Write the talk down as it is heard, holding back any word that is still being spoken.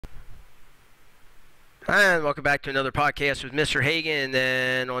And welcome back to another podcast with Mr. Hagan.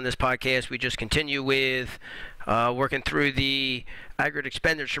 And on this podcast, we just continue with working through the aggregate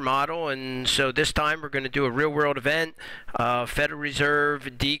expenditure model. And so this time we're going to do a real-world event. Federal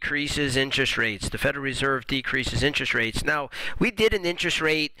Reserve decreases interest rates. The Federal Reserve decreases interest rates. Now, we did an interest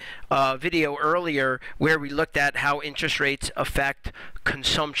rate video earlier where we looked at how interest rates affect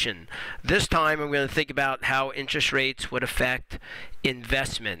consumption. This time I'm going to think about how interest rates would affect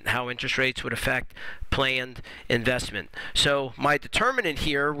investment, how interest rates would affect planned investment. So my determinant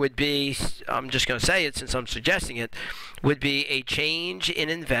here would be, I'm just going to say it since I'm suggesting it, would be a change in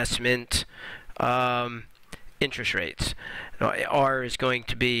investment interest rates. R is going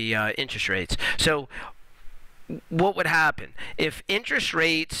to be interest rates. So what would happen if interest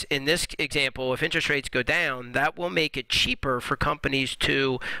rates, in this example, if interest rates go down, that will make it cheaper for companies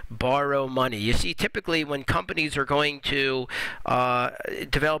to borrow money. You see, typically when companies are going to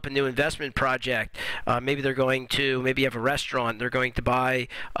develop a new investment project, maybe they're going to, maybe you have a restaurant, they're going to buy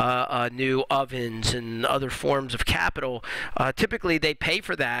new ovens and other forms of capital. Typically they pay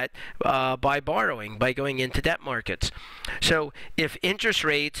for that by borrowing, by going into debt markets. So if interest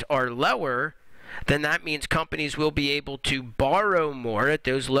rates are lower, then that means companies will be able to borrow more. At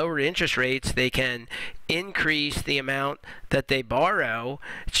those lower interest rates, they can increase the amount that they borrow.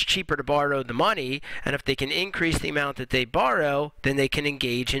 It's cheaper to borrow the money, and if they can increase the amount that they borrow, then they can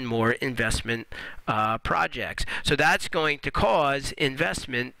engage in more investment projects. So that's going to cause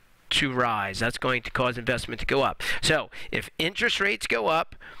investment to rise. That's going to cause investment to go up. So if interest rates go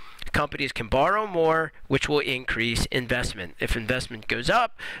up, companies can borrow more, which will increase investment. If investment goes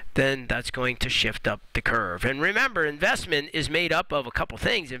up, then that's going to shift up the curve. And remember, investment is made up of a couple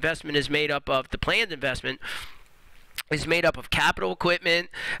things. Investment is made up of the planned investment, is made up of capital equipment,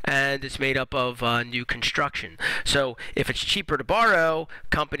 and it's made up of new construction. So if it's cheaper to borrow,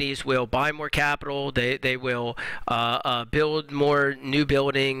 companies will buy more capital. They will build more new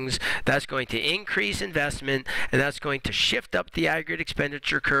buildings. That's going to increase investment, and that's going to shift up the aggregate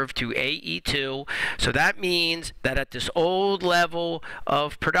expenditure curve to AE2. So that means that at this old level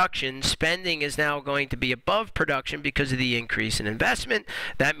of production, spending is now going to be above production because of the increase in investment.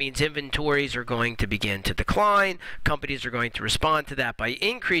 That means inventories are going to begin to decline. Companies are going to respond to that by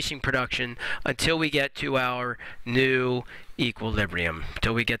increasing production until we get to our new equilibrium,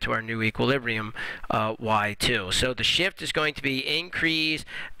 Y2. So the shift is going to be increase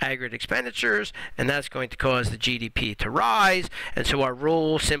aggregate expenditures, and that's going to cause the GDP to rise. And so our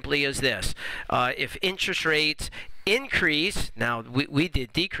rule simply is this: if interest rates increase, now we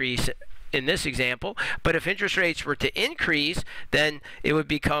did decrease in this example, but if interest rates were to increase, then it would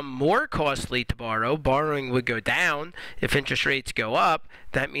become more costly to borrow. Borrowing would go down. If interest rates go up,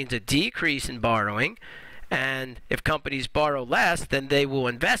 that means a decrease in borrowing. And if companies borrow less, then they will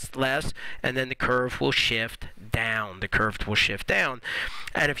invest less, and then the curve will shift down.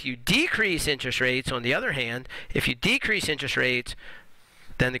 And if you decrease interest rates, on the other hand, if you decrease interest rates,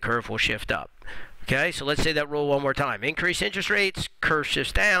 then the curve will shift up. Okay, so let's say that rule one more time. Increase interest rates, curve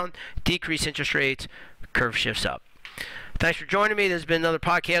shifts down. Decrease interest rates, curve shifts up. Thanks for joining me. This has been another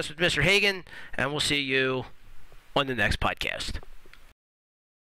podcast with Mr. Hagan, and we'll see you on the next podcast.